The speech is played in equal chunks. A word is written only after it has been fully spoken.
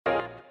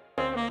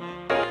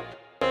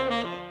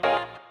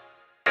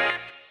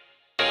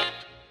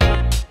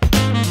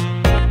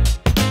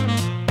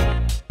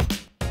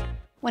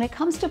When it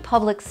comes to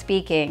public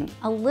speaking,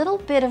 a little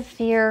bit of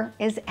fear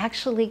is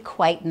actually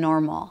quite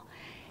normal.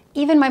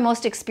 Even my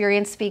most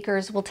experienced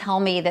speakers will tell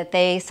me that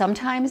they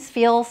sometimes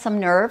feel some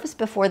nerves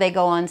before they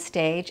go on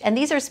stage, and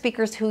these are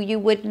speakers who you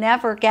would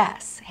never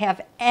guess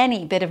have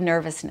any bit of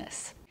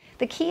nervousness.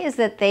 The key is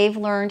that they've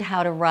learned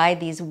how to ride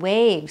these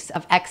waves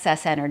of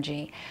excess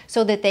energy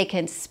so that they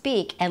can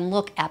speak and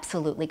look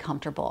absolutely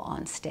comfortable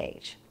on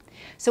stage.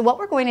 So what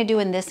we're going to do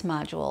in this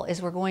module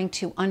is we're going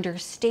to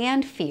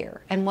understand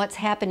fear and what's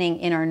happening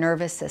in our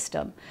nervous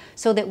system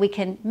so that we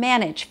can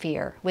manage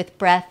fear with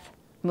breath,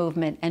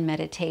 movement, and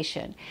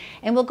meditation.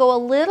 And we'll go a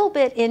little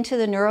bit into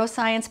the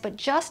neuroscience, but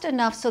just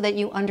enough so that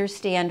you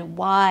understand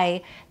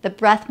why the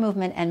breath,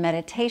 movement, and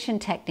meditation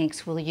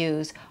techniques we'll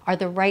use are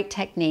the right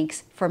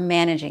techniques for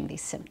managing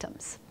these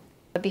symptoms.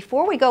 But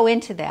before we go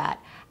into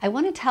that, I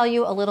want to tell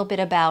you a little bit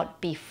about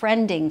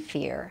befriending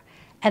fear.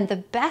 And the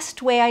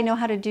best way I know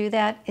how to do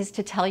that is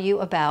to tell you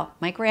about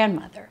my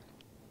grandmother.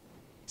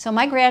 So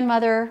my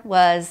grandmother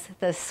was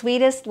the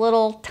sweetest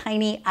little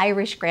tiny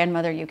Irish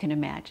grandmother you can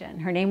imagine.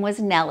 Her name was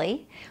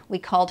Nellie. We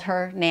called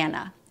her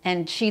Nana,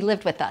 and she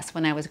lived with us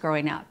when I was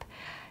growing up.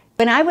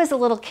 When I was a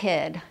little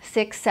kid,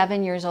 6,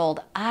 7 years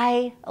old,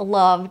 I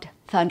loved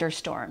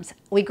thunderstorms.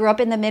 We grew up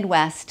in the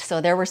Midwest, so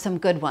there were some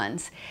good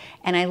ones.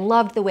 And I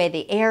loved the way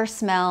the air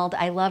smelled.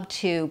 I loved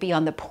to be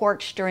on the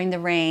porch during the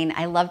rain.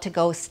 I loved to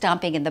go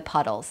stomping in the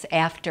puddles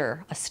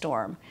after a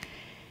storm.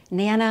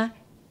 Nana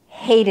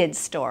hated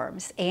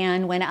storms.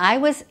 And when I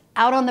was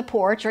out on the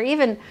porch, or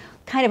even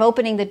kind of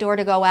opening the door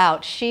to go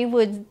out, she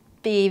would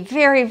be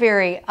very,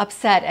 very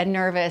upset and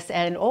nervous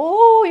and,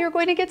 oh, you're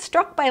going to get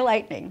struck by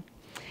lightning.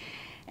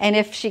 And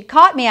if she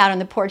caught me out on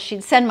the porch,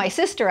 she'd send my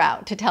sister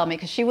out to tell me,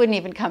 because she wouldn't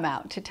even come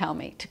out to tell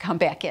me to come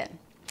back in.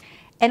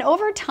 And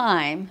over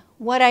time,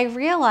 what I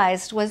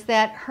realized was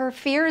that her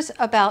fears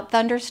about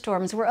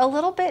thunderstorms were a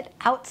little bit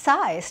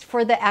outsized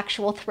for the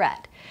actual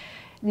threat.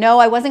 No,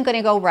 I wasn't going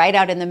to go right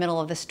out in the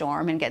middle of the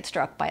storm and get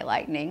struck by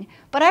lightning,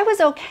 but I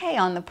was okay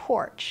on the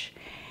porch.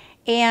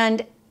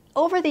 And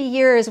over the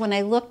years, when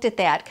I looked at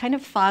that kind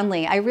of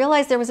fondly, I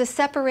realized there was a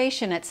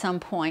separation at some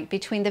point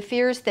between the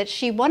fears that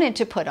she wanted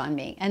to put on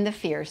me and the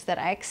fears that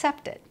I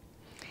accepted.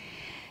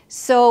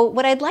 So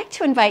what I'd like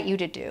to invite you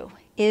to do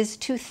is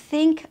to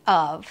think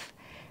of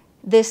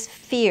this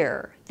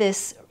fear,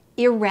 this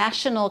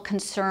irrational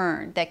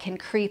concern that can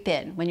creep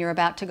in when you're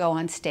about to go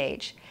on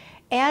stage,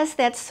 as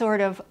that sort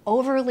of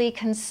overly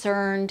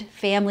concerned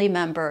family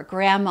member,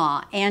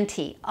 grandma,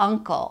 auntie,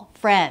 uncle,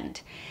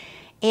 friend,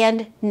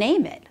 and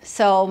name it.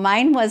 So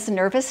mine was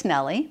Nervous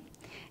Nellie,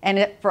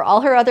 and for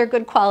all her other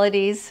good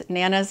qualities,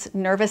 Nana's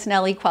Nervous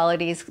Nellie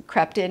qualities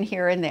crept in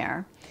here and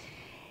there.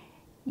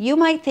 You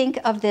might think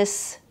of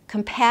this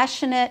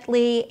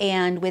compassionately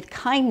and with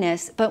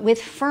kindness, but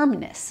with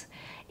firmness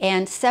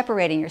and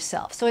separating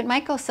yourself. So it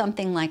might go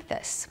something like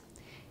this.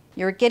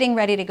 You're getting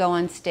ready to go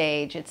on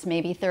stage. It's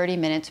maybe 30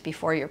 minutes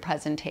before your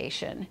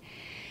presentation.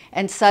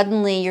 And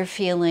suddenly you're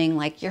feeling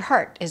like your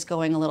heart is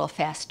going a little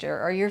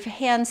faster, or your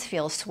hands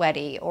feel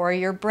sweaty, or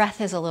your breath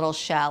is a little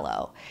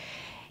shallow.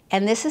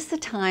 And this is the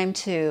time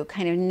to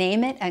kind of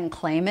name it and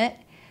claim it,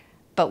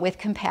 but with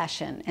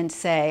compassion, and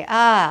say,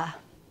 ah,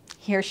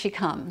 here she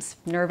comes,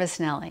 Nervous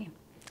Nellie.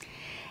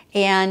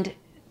 And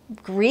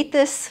greet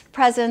this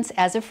presence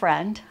as a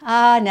friend.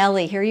 Ah,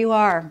 Nellie, here you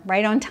are,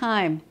 right on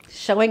time,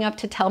 showing up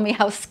to tell me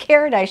how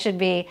scared I should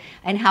be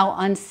and how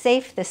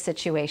unsafe this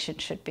situation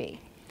should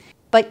be.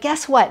 But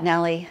guess what,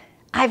 Nellie?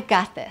 I've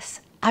got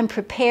this. I'm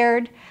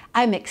prepared,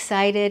 I'm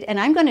excited, and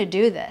I'm going to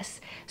do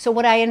this. So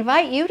what I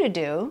invite you to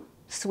do,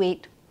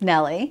 sweet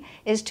Nellie,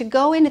 is to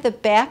go into the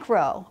back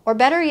row, or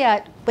better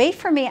yet, wait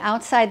for me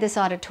outside this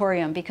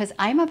auditorium, because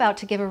I'm about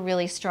to give a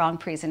really strong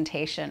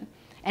presentation.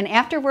 And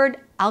afterward,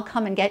 I'll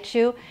come and get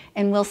you,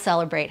 and we'll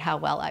celebrate how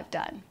well I've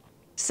done.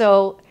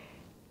 So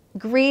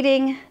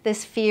greeting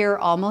this fear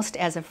almost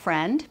as a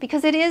friend,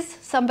 because it is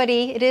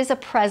somebody, it is a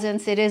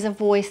presence, it is a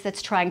voice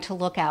that's trying to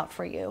look out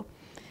for you.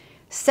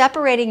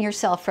 Separating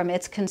yourself from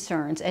its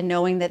concerns and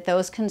knowing that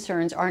those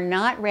concerns are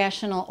not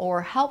rational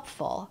or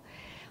helpful.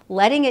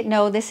 Letting it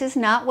know this is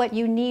not what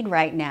you need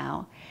right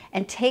now,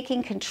 and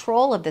taking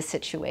control of the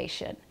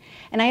situation.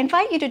 And I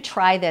invite you to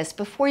try this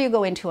before you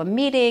go into a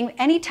meeting.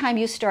 Anytime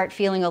you start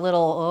feeling a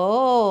little,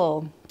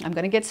 oh, I'm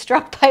going to get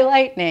struck by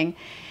lightning,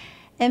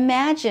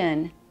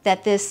 imagine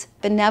that this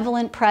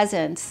benevolent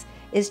presence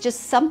is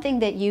just something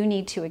that you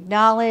need to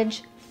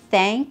acknowledge,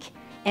 thank,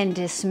 and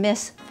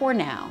dismiss for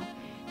now,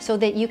 so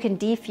that you can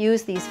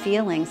defuse these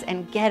feelings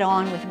and get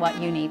on with what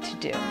you need to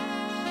do.